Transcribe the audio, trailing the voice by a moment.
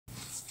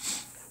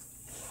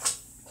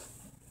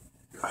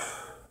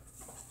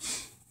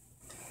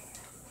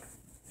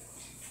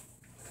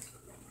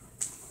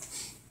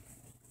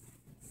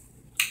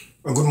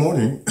Good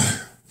morning,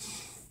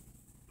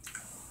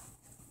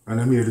 and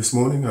I'm here this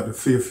morning at the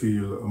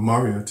Fairfield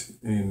Marriott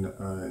in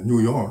New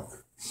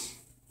York.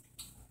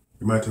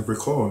 You might have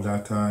recalled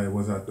that I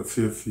was at the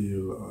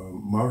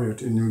Fairfield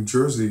Marriott in New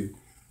Jersey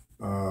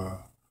a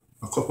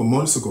couple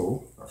months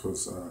ago. That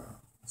was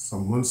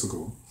some months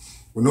ago.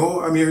 Well, now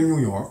I'm here in New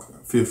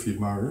York, Fairfield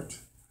Marriott,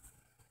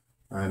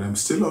 and I'm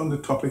still on the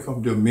topic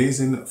of the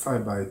amazing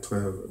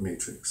 5x12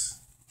 matrix.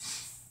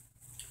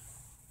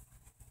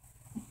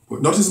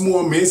 But nothing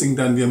more amazing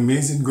than the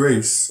amazing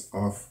grace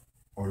of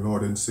our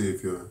Lord and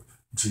Savior,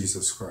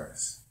 Jesus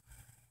Christ.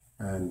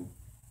 And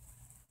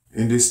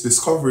in this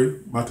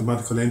discovery,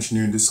 mathematical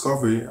engineering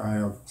discovery, I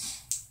have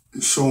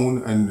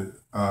shown an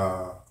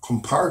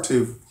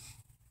comparative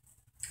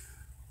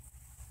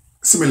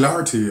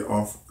similarity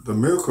of the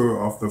miracle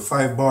of the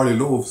 5 barley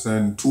loaves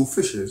and 2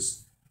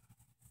 fishes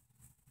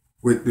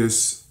with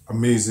this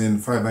amazing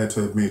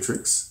 5x12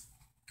 matrix.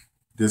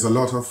 There's a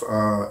lot of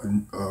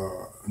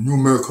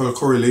numerical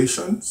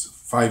correlations,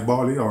 5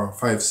 barley or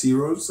 5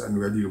 zeros, and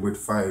we're dealing with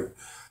 5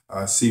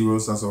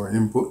 zeros as our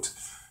input.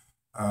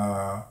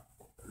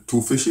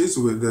 2 fishes,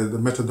 with the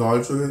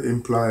methodology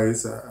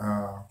implies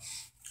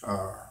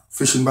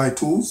fishing by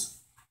twos.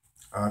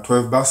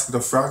 12 baskets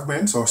of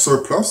fragments or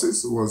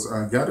surpluses was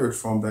gathered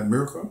from that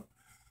miracle.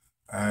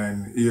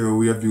 And here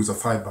we have used a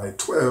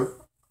 5x12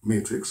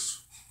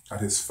 matrix,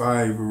 that is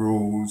 5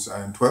 rows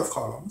and 12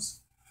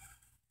 columns.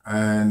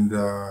 And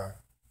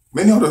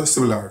many other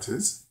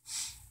similarities,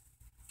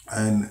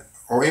 and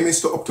our aim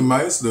is to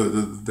optimize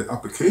the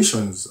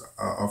applications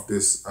of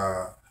this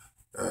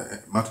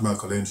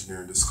mathematical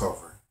engineering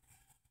discovery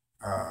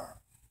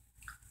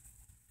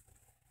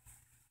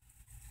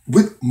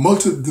with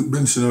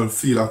multidimensional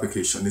field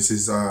application. This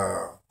is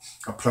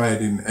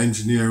applied in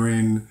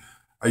engineering.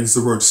 I use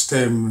the word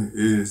STEM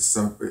is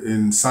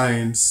in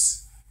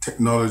science,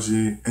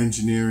 technology,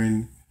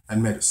 engineering,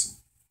 and medicine.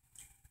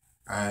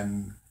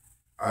 And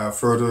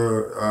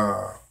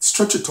further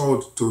stretch it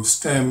out to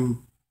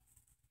STEM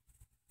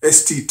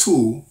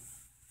ST2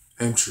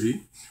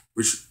 entry,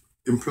 which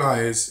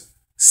implies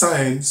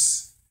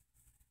science,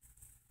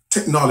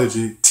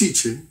 technology,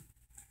 teaching,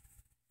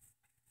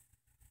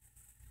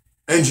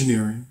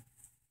 engineering,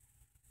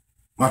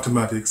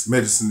 mathematics,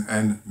 medicine,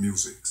 and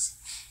music.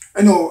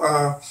 I know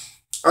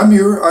I'm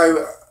here.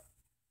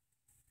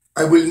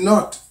 I will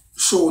not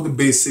show the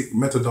basic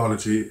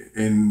methodology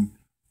in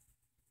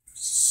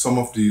some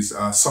of these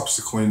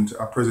subsequent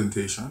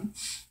presentation,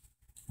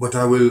 but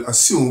I will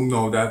assume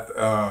now that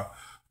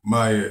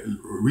my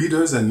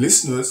readers and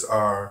listeners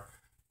are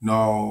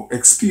now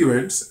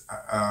experienced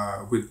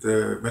with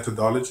the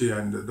methodology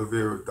and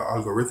the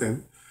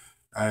algorithm,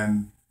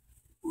 and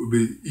will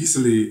be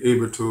easily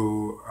able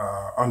to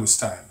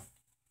understand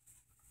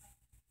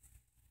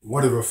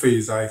whatever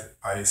phase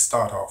I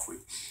start off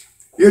with.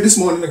 Here this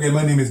morning, again,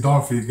 my name is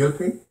Dolphy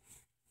Gilpin,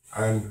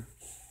 and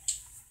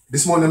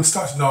this morning I'm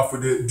starting off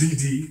with the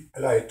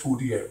DLS.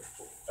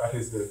 That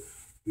is the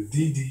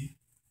DD.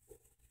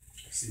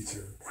 Let's see it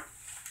here.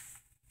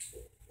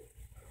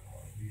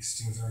 These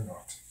things are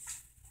not.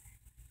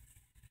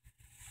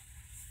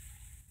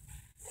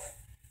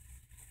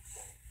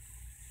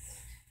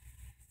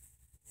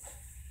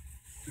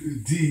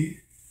 DLITDM.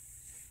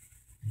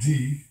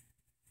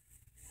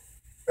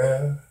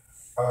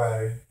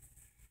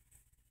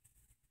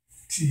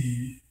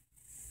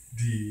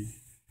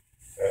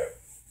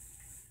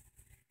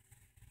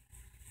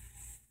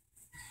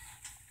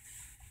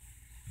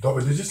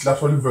 Double digits,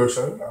 lateral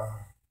inversion,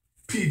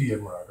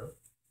 PDM rather,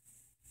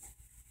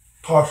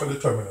 partial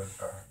determinant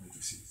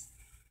matrices.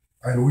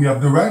 And we have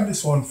derived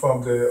this one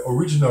from the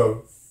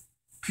original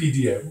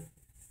PDM,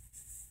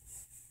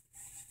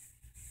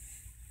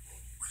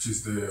 which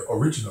is the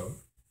original.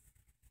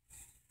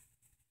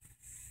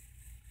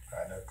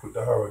 And I put the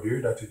arrow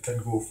there that it can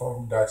go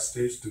from that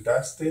stage to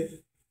that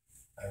stage,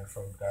 and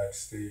from that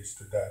stage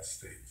to that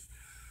stage.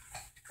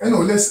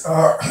 Anyway, let's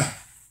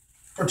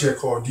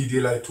project our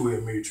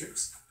DLS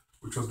matrix,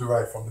 which was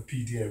derived from the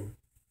PDM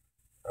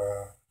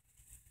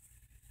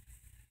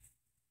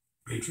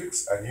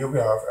matrix. And here we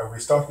have, and we're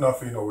starting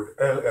off, with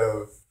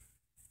LL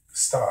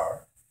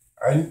star.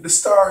 And the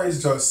star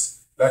is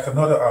just like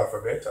another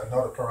alphabet,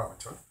 another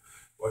parameter,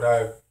 but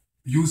I've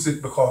used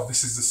it because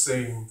this is the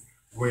same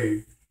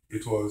way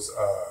it was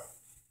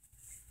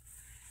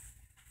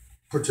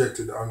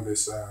projected on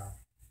this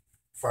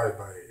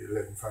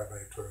 5x11,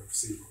 5x12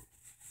 zero.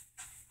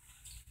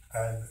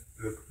 And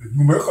the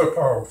numerical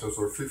parameters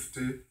were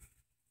 50,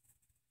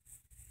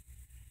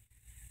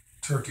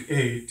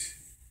 38,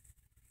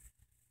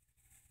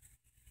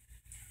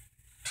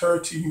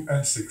 13,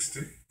 and 60.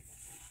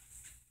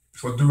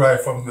 It was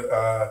derived from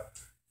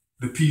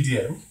the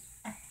PDM.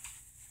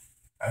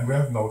 And we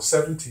have now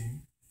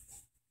 17,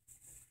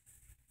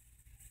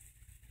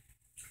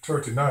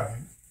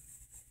 39,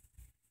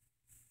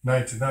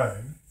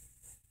 99,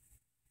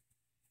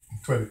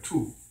 and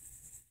 22,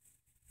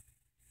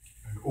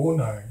 and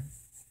 09,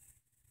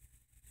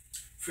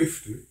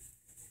 50,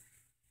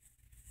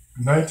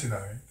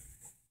 99,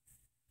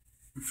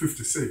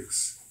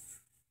 56,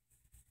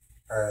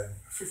 and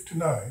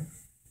 59,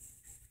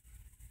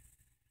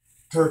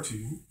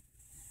 13,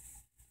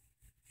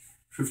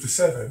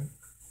 57,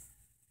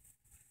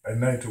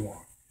 and 91.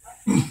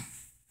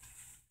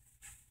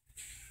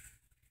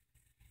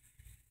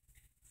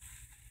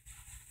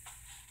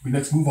 We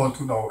next move on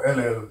to now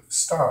LL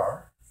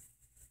star,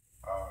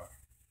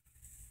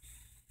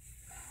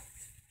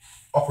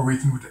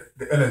 operating with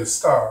the LL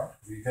star,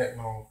 we get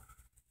now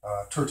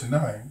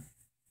 39,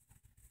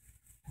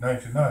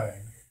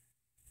 99,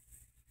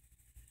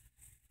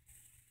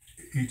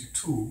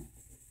 82,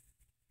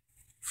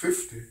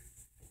 50,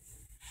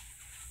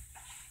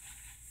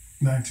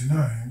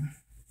 99,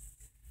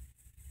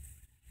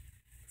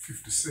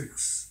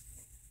 56,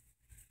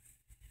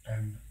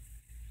 and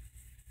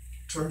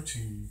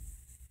 13,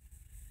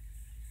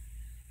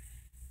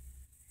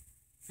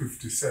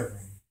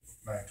 57,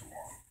 91.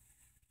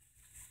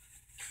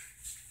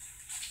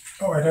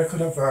 All right, I could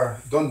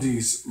have done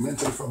these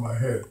mentally from my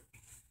head.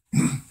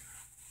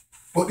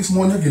 But this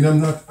morning again,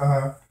 I'm not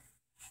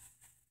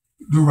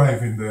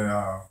deriving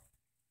the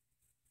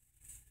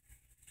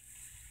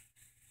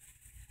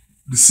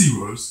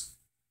serials.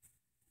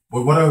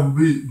 But what I will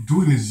be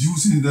doing is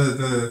using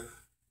the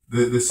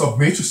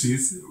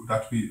submatrices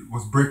that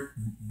was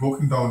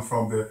broken down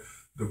from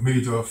the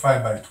major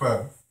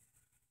 5x12.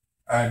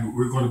 And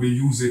we're going to be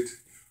use it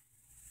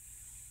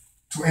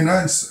to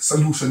enhance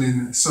solution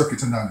in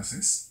circuit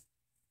analysis.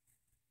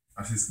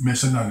 That is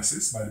mesh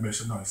analysis by the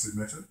mesh analysis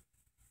method.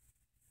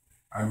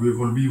 And we're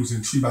going to be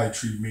using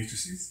 3x3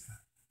 matrices.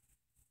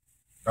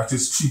 That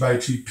is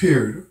 3x3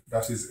 paired.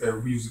 That is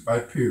we use it by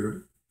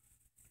paired.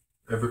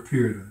 Every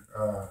paired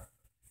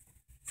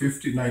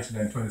 50,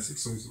 99,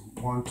 26. So it's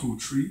 1, 2,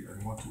 3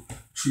 and 1, 2,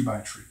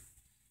 3x3.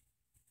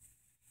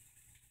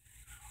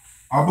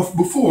 But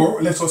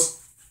before, let us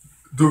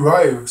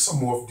derive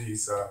some of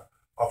these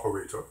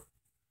operator.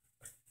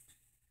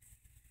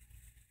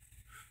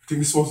 I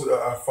think this was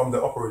from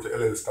the operator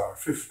LL star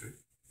 50.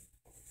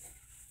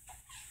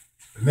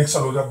 The next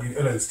one would have been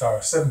LL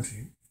star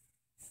 17.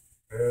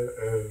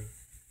 LL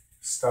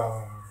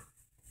star,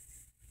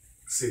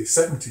 say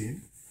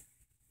 17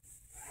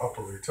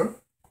 operator.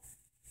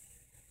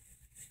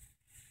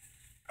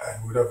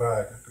 And would have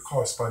had the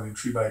corresponding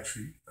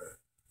 3x3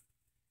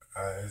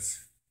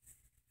 as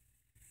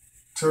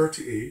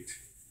 38.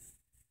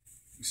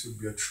 This would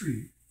be a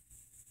 3,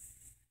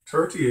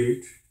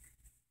 38,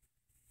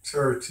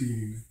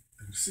 13,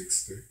 and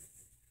 60,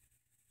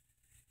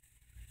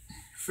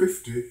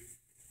 50,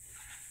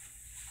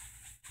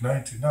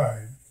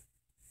 99,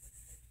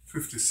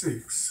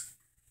 56,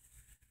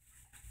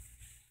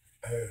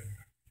 and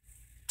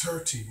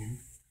 13,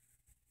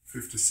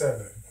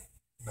 57,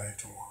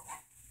 91.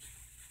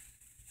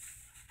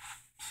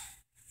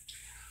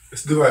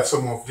 Let's derive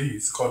some of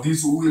these, because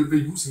these we will be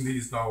using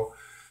these now.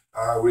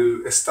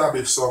 Will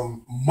establish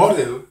some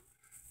model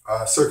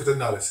circuit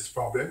analysis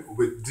problem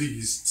with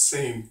these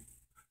same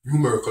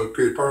numerical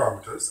paired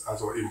parameters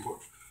as our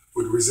input,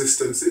 with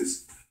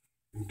resistances,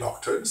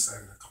 inductance,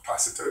 and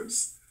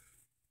capacitance,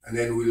 and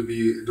then we'll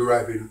be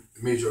deriving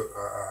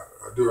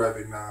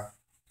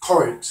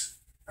current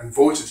and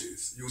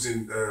voltages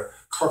using the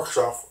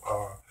Kirchoff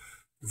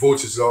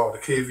voltage law, the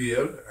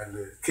KVL, and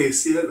the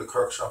KCL, the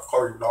Kirchoff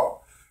current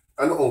law,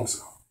 and the Ohms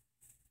law.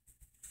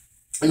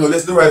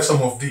 Let's derive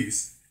some of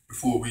these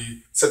before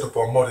we set up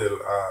our model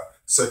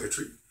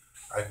circuitry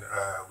and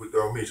with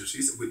our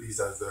matrices, with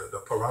these as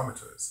the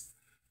parameters.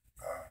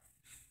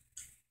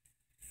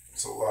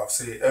 So I'll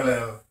say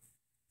LL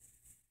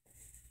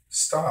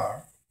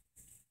star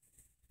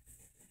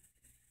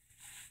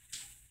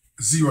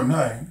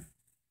 09,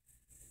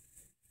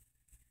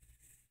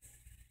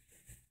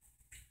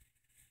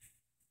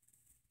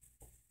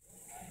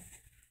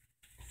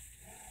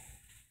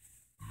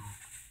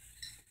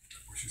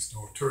 which is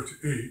now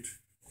 38,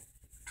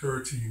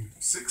 13,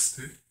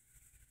 60,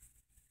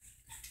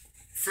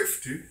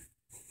 50,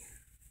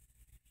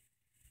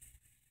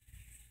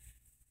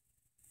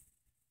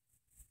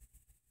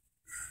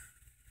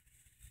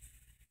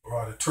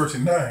 rather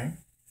 39,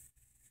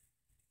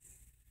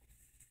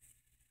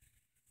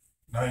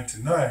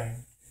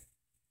 99,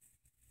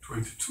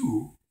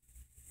 22,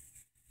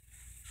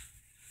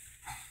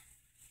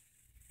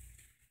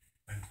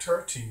 and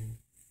 13,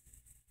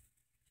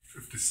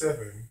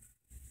 57,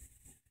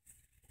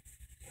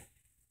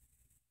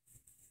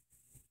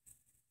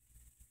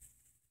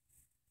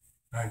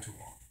 91.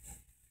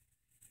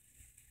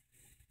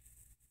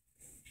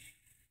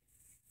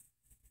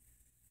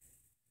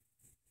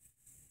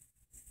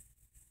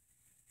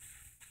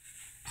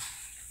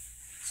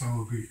 So it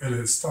will be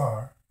LL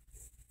star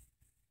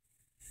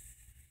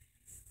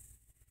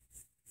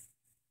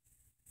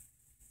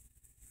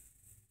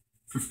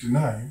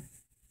 59,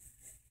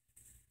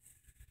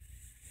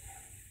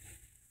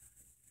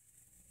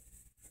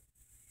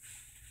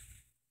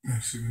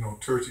 next we know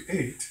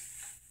 38,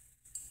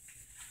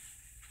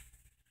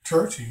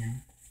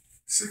 13,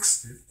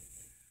 60,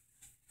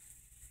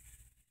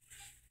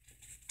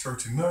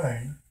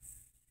 39,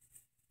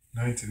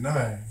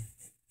 99,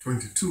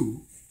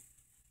 22,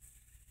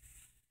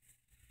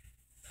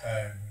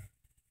 and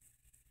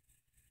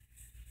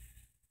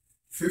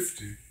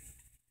 50,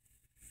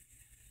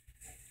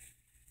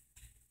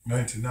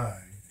 99,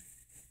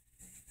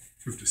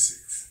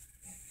 56.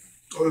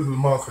 All the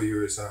marker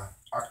here is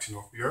acting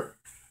up here.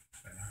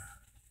 And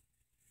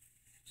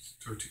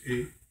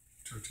 38,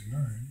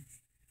 39,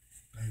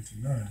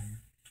 99,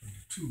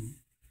 22,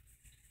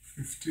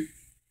 50,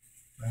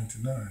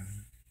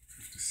 99,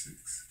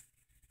 56,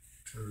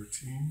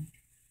 13,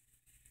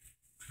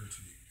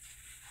 38.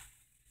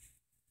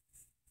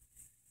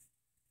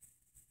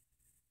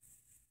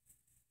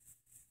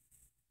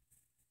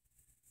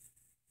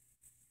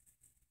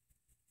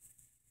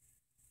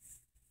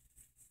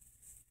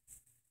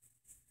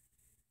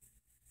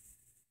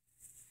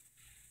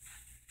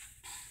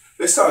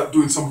 Let's start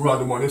doing some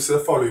random one instead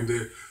of following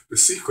the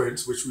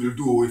sequence, which we'll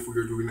do if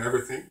we're doing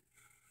everything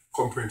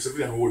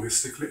comprehensively and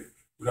holistically.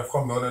 We'll have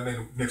come down, and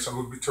then next one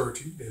will be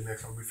 30, then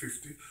next one will be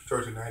 50,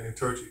 39, and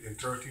 30, and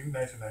 13,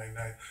 99,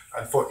 9.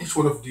 And for each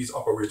one of these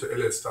operator,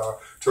 LS star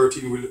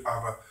 13 will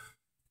have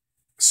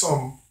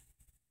some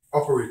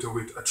operator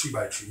with a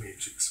 3x3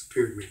 matrix,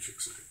 period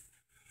matrix with it.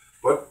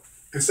 But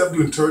instead of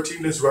doing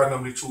 13, let's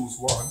randomly choose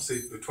one,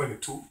 say the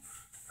 22,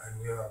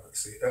 and we have,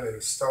 let's say,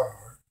 LS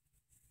star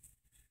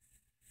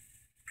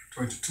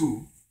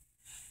 22,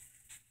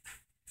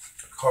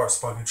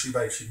 corresponding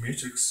 3x3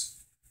 matrix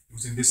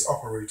using this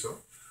operator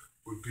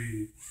would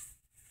be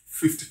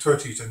 50,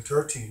 38, and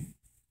 13.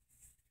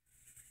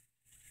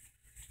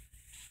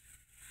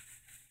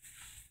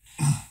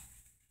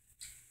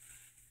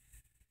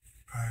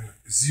 And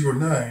 0,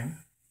 9.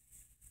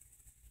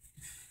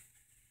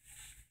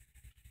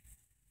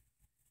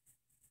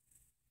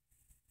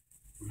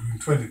 We're doing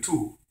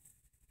 22.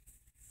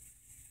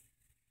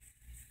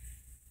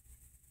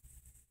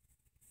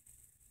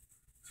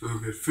 So we'll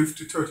get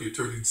 50, 30,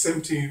 13,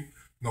 17.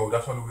 No,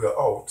 that one we are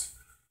out.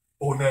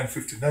 09,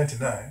 50,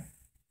 99.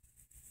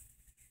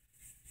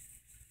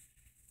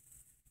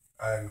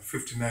 And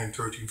 59,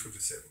 13,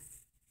 57.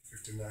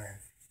 59,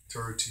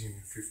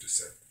 13,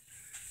 57.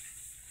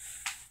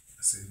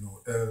 I say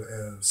no,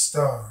 LL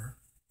star.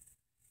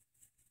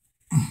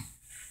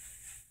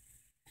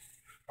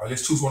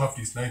 Let's choose one of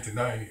these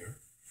 99 here.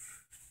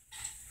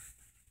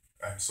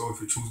 And so if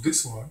we choose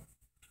this one,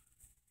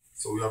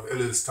 so we have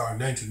LL star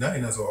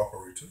 99 as our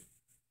operator.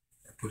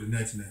 I put the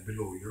 99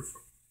 below here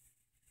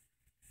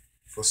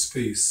for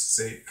space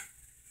sake.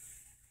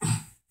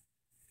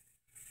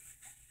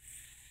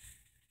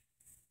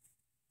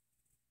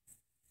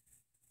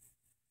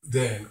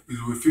 Then it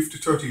will be 50,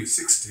 38,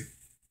 60.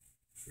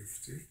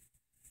 50,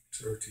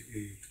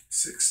 38,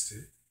 60.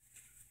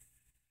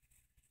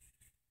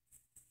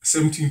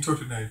 17,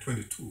 39,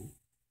 22.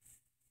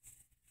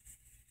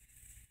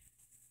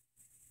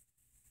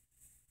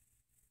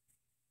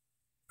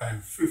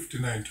 And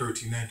 59,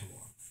 30, 91.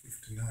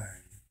 59,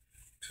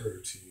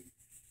 30,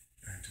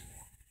 91.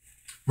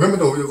 Remember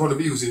though, we're going to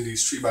be using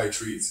these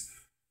 3x3s.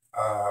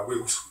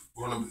 We're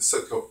going to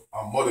set up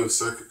our model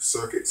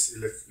circuits,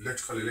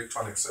 electrical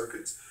electronic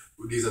circuits.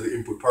 These are the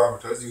input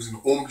parameters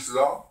using Ohm's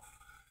law,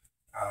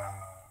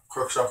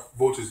 Kirchoff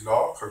voltage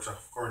law,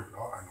 Kirchoff current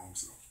law, and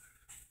Ohm's law.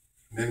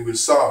 And then we'll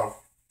solve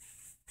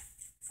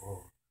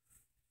for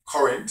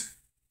current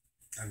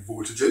and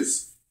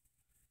voltages.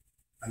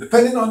 And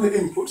depending on the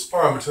inputs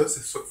parameters,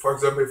 so for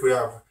example, if we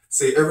have,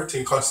 say,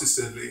 everything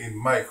consistently in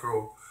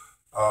micro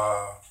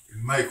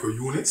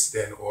units,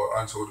 then or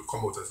answer would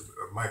come out as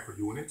micro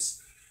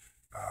units.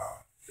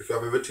 If you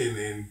have everything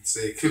in,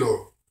 say,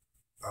 kilo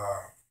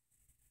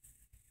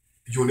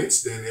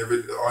units, then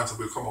the answer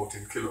will come out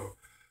in kilo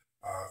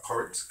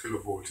current, kilo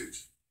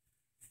voltage.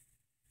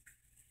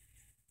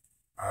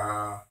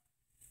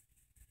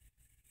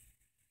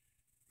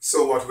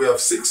 So what we have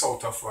 6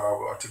 out of,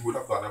 I think we would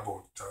have done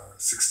about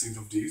 16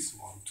 of these.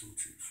 1, 2,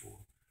 3, 4.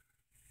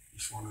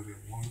 Each one of them.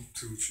 1,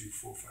 2, 3,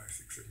 4, 5,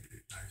 6, 7,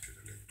 8, 9, 10,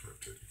 11, 12,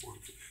 13,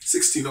 14, 15.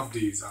 16 of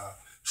these are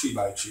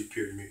 3x3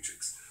 period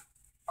matrix.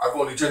 I've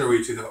only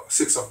generated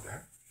 6 of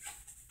them.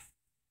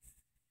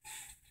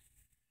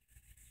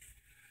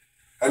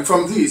 And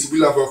from these,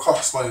 we'll have our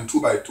corresponding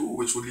 2x2,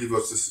 which will leave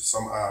us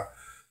some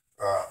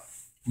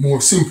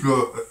more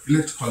simpler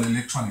electrical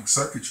electronic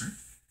circuitry.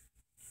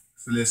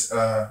 So let's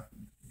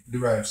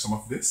derive some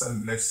of this,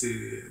 and let's say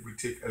we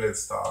take LL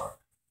star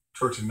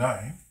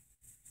 39.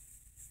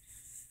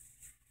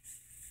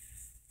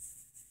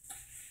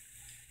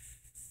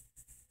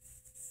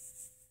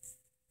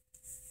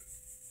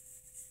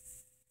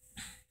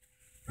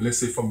 And let's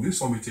say from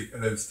this one we take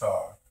LL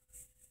star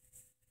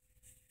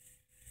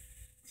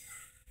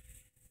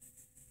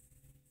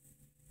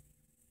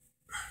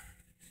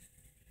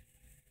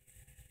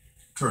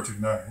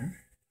 39.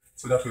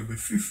 So that will be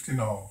 50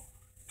 now,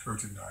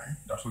 39.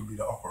 That will be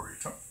the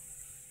operator.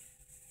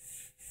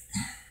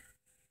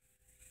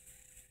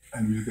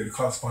 And we'll get the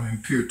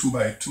corresponding pair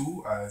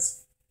 2x2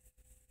 as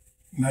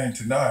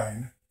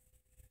 99,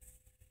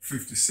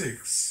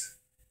 56,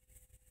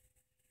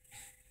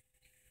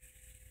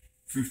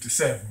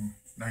 57,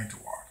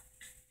 91.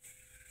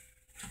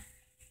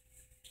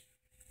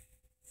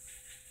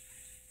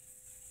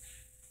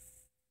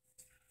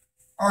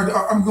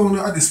 I'm going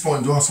to, at this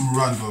point, draw some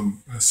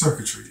random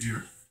circuitry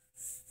here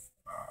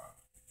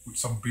with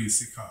some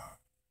basic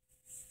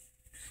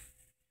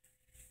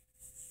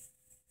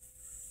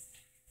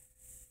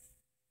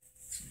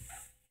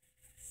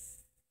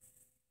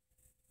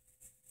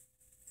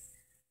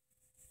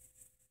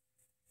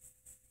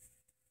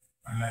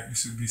and like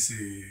this would be,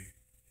 say,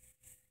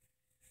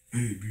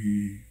 A,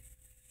 B,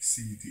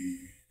 C,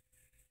 D,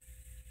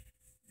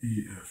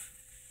 E, F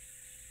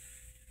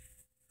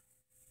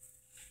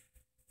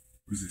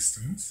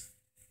resistance,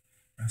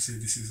 and say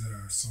this is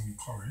some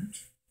current.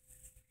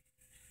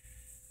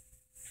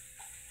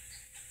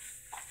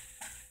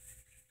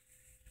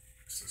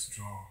 Let's just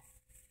draw.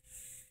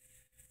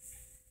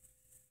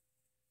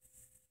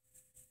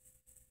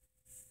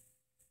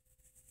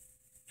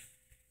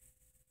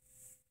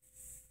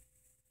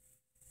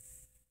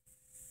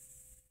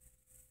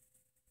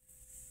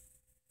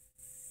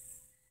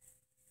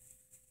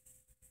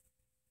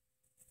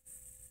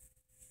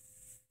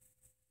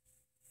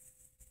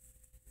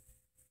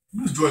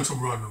 I'm just drawing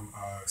some random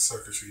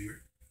circuitry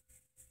here.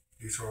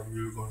 Later on,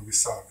 we're going to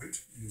solve it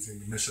using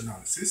the mesh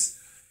analysis.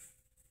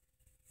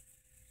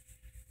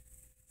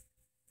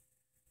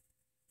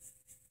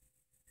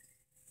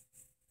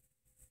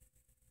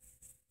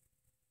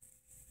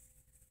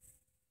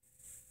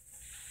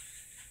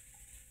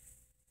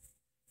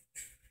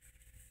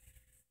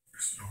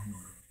 Let's draw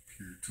another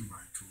here 2 by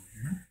 2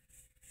 here.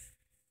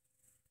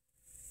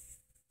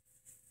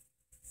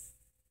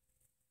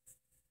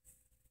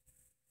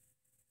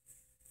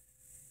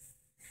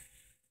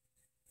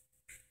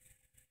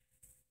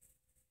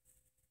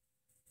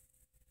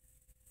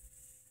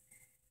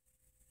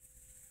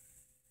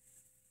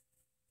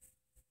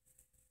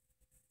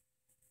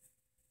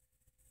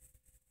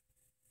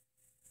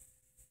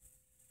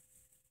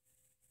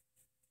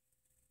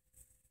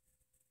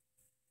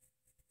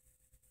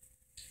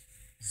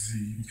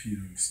 Z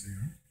impedance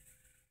there.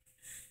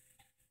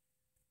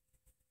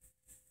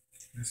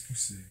 Let's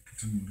just say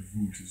put another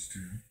voltage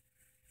there.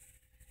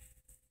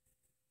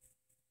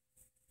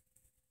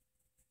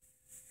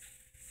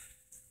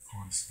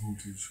 Call this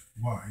voltage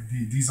Y.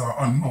 These are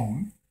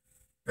unknown.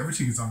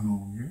 Everything is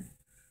unknown here.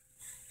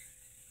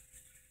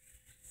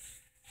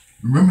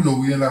 Remember, now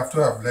we'll have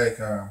to have like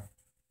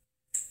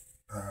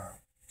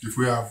if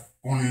we have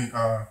only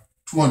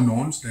 2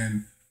 unknowns,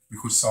 then we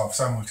could solve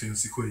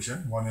simultaneous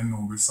equation. 1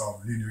 unknown will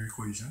solve linear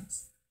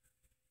equations.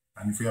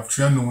 And if we have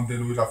 3 unknowns,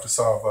 then we'll have to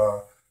solve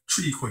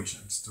 3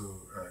 equations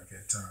to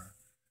get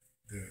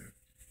the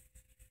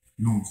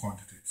known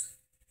quantities.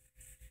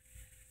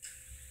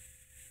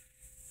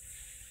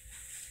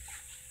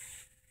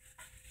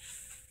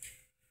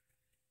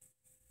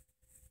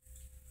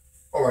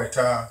 All right,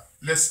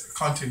 let's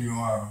continue.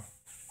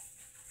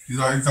 These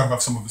are examples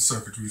of some of the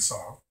circuit we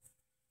solve.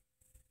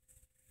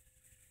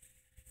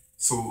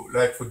 So,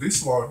 like for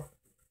this one,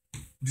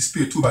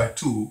 display 2 by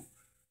 2,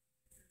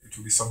 it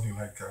will be something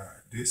like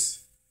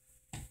this,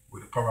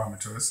 with the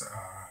parameters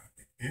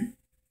in,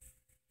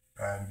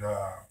 and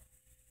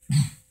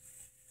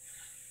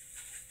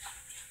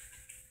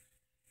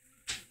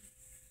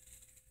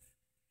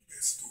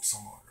let's do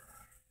some other.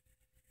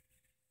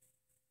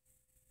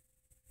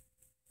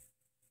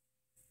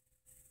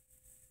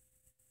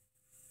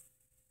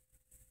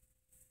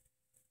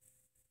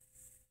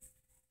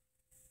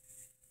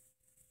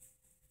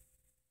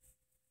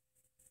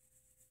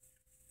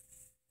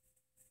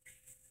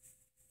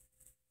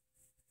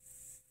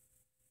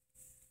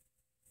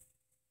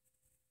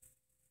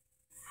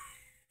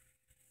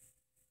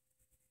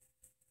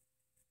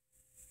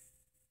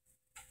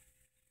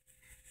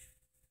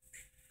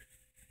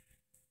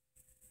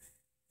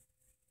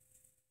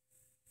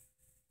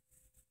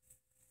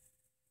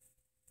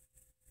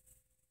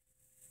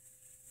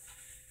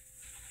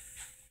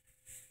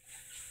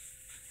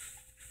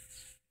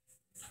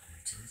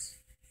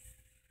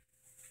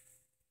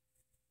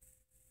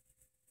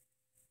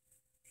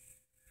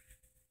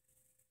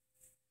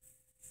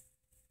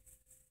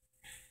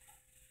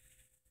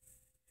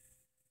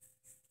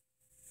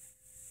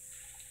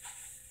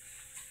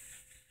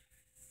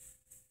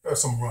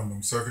 Some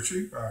random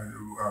circuitry.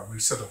 We'll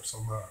set up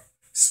some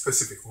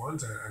specific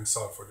ones and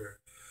solve for them.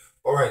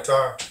 All right,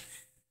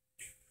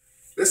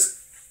 let's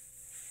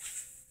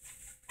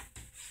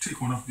take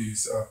one of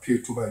these pair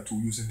 2 by 2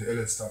 using the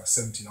LS star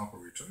 17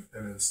 operator,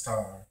 LS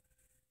star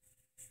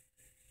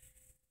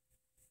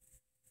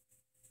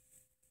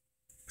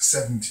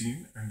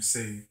 17, and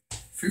say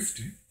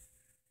 50.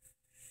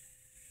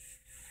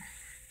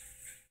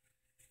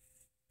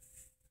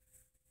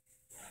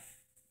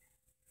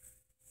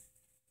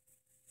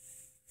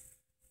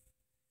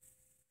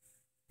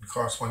 The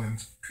corresponding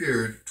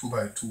paired 2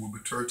 by 2 will be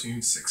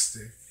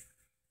 1360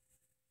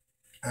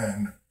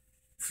 and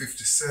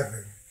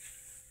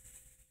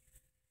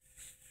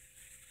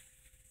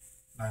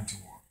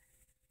 5791.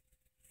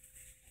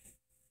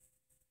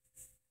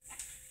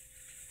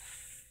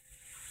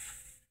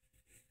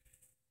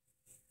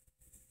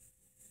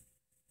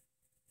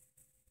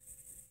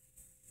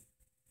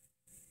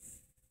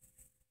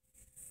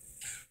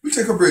 We'll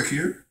take a break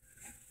here.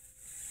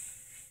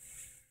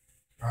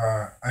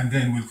 and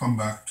then we'll come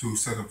back to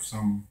set up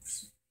some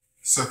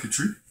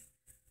circuitry.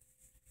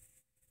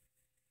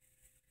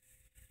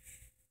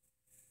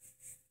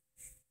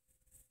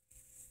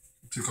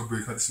 Take a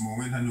break at this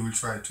moment, and we'll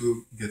try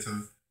to get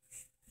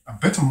a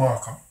better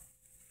marker.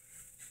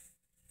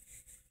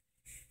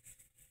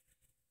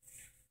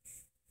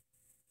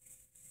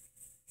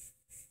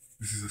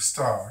 This is a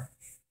star.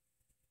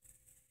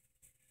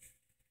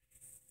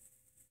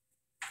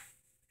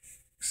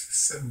 This is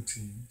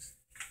 17.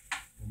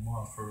 The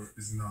marker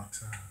is not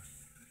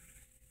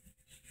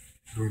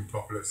doing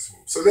properly.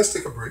 So let's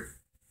take a break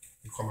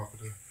and come up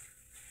with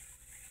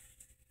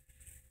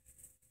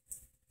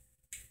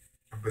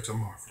a better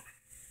marker.